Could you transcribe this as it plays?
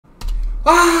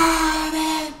Ah,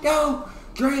 that no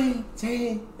dream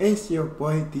team. It's your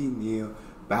boy D Neal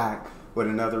back with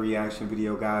another reaction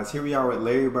video, guys. Here we are with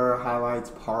Larry Bird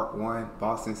highlights part 1,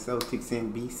 Boston Celtics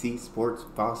and BC Sports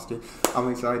Boston.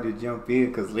 I'm excited to jump in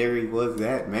because Larry was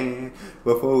that man.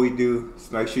 Before we do,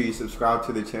 just make sure you subscribe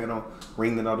to the channel,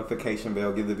 ring the notification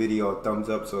bell, give the video a thumbs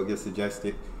up so it gets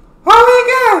suggested. Oh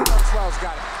my God! Maxwell's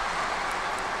got it.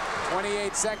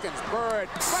 28 seconds. Bird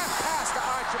flat pass to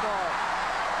Archibald.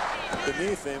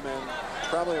 Beneath him and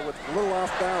probably with a little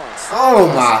off balance. Oh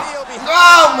my!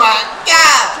 Oh my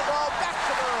God!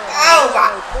 Oh my!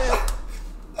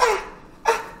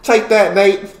 Take that,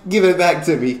 Nate. Give it back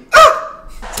to me.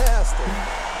 Fantastic.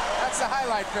 That's the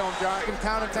highlight film, John. You can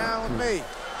count it down with me.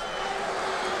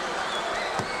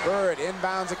 Bird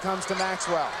inbounds. It comes to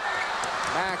Maxwell.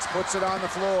 Max puts it on the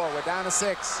floor. We're down to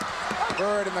 6.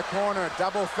 Bird in the corner.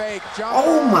 Double fake. Jump.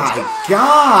 Oh my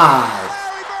God!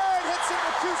 Larry Bird hits it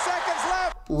with 2 seconds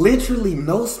left. Literally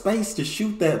no space to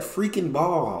shoot that freaking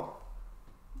ball.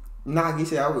 Nah, he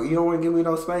said, you don't want to give me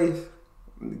no space?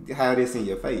 Have this in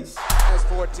your face. That's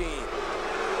 14.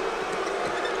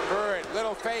 Bird,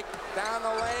 little fake down the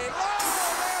lane. Oh,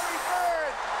 Larry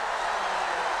Bird!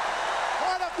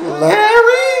 What a play!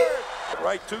 Larry?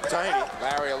 Right, too tiny.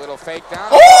 Larry, a little fake down.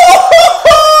 Oh!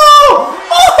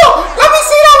 Let me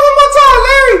see that one more time,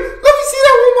 Larry. Let me see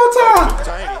that one more time. Too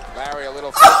tiny. Larry, a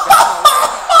little fake down the lane.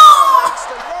 Likes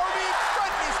to Roby,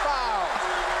 but he's fouled.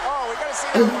 Oh, we got to see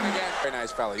that one again. Very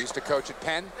nice fellow. Used to coach at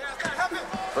Penn.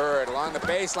 Bird along the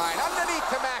baseline, underneath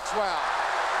to Maxwell.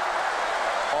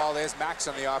 Ball is Max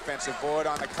on the offensive board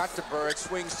on the cut to Bird,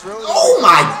 swings through. Oh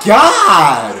my How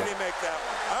God! did he make that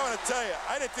one? I want to tell you,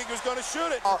 I didn't think he was going to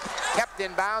shoot it. Kept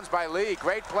in bounds by Lee.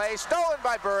 Great play, stolen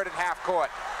by Bird at half court.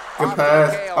 Good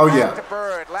pass. Oh yeah. To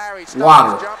Bird. Larry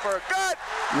Water. Jumper. Good.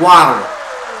 Water.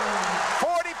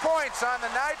 40 points on the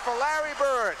night for Larry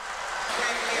Bird.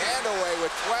 And away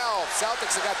with 12.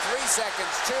 Celtics have got 3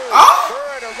 seconds. 2. Oh!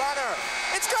 Bird, a runner.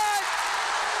 It's good.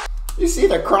 You see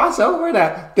the crossover?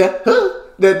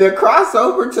 The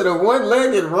crossover to the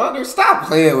one-legged runner? Stop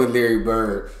playing with Larry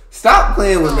Bird. Stop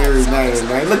playing with Larry's name,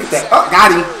 man. Look at that. Oh,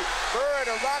 got him. Bird,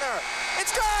 a runner.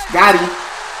 It's good. Got him.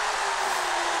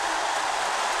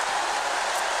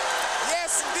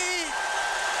 Yes, indeed.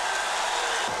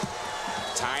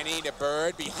 Tiny to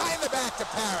Bird. Behind the back to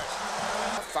Parrish.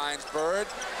 Finds Bird.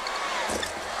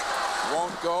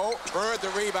 Won't go. Bird the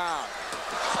rebound.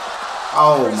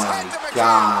 Oh my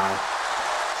God.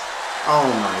 Oh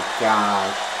my God.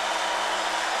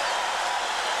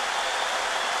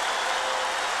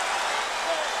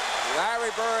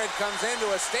 Larry Bird comes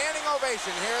into a standing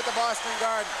ovation here at the Boston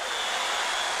Garden.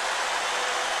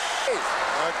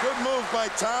 A good move by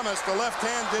Thomas. The left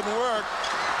hand didn't work.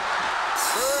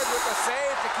 Bird with the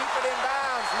save to keep it in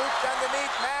bounds. Looped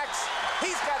underneath Max.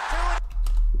 He's got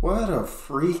 2. What a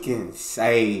freaking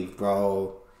save,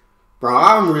 bro. Bro,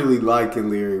 I'm really liking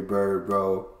Larry Bird,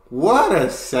 bro. What a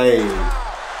save.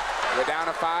 We're down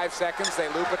to 5 seconds. They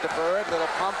loop it to Bird. Little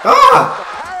pump. Ah! To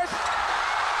Parrish.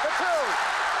 The 2.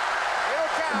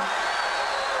 It'll count.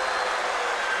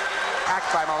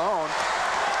 Hacked by Malone.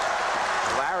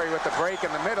 Larry with the break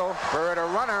in the middle. Bird a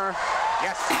runner.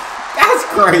 Yes. That's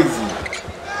crazy.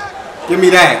 Give me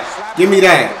that. Give me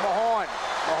that.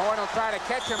 Mahorn will try to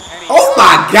catch him. And Oh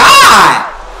my God.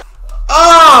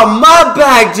 Oh, my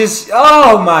back just,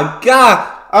 oh my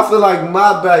God. I feel like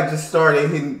my back just started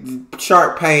hitting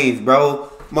sharp pains, bro.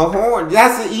 Mahorn,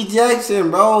 that's an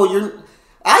ejection, bro.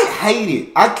 I hate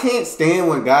it. I can't stand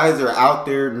when guys are out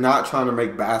there not trying to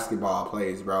make basketball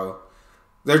plays, bro.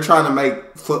 They're trying to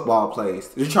make football plays.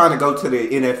 They're trying to go to the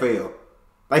NFL.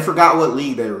 They forgot what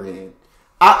league they were in.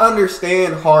 I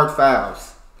understand hard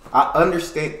fouls. I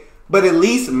understand. But at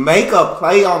least make a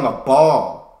play on the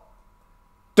ball.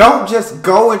 Don't just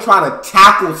go and try to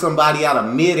tackle somebody out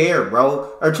of midair,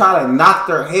 bro. Or try to knock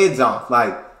their heads off.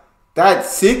 Like, that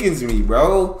sickens me,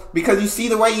 bro. Because you see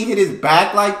the way he hit his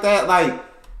back like that? Like,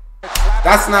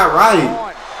 that's not right.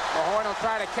 Mahorn will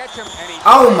try to catch him. And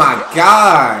Oh my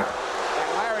God.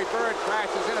 And Larry Bird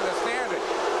crashes into the standard.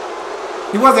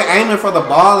 He wasn't aiming for the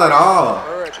ball at all.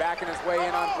 Bird backing his way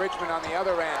in on Bridgman on the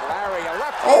other end. Larry, a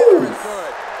left Oh. is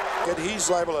good. He's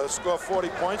liable to score 40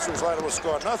 points, or he's liable to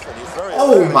score nothing. He's very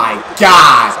Oh my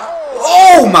God.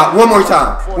 Oh my. One more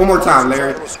time. One more time,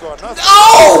 Larry.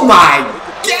 Oh my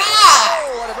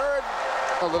God. What a Bird.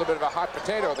 A little bit of a hot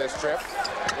potato this trip.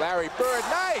 Larry Bird,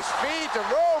 nice feed to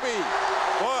Roby.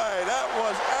 Boy, that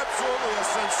was absolutely a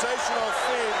sensational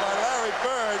feed by Larry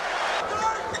Bird.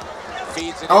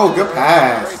 Feeds it. Oh, good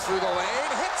pass. Right through the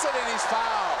lane, hits it, and he's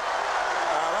fouled.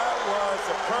 That was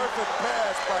a perfect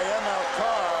pass by ML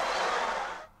Carr.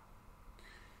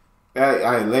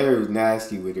 Larry was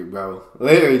nasty with it, bro.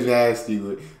 Larry nasty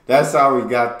with it. That's all we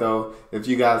got, though. If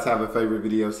you guys have a favorite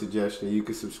video suggestion, you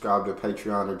can subscribe to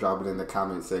Patreon or drop it in the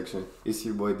comment section. It's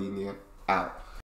your boy D-Neal. Out.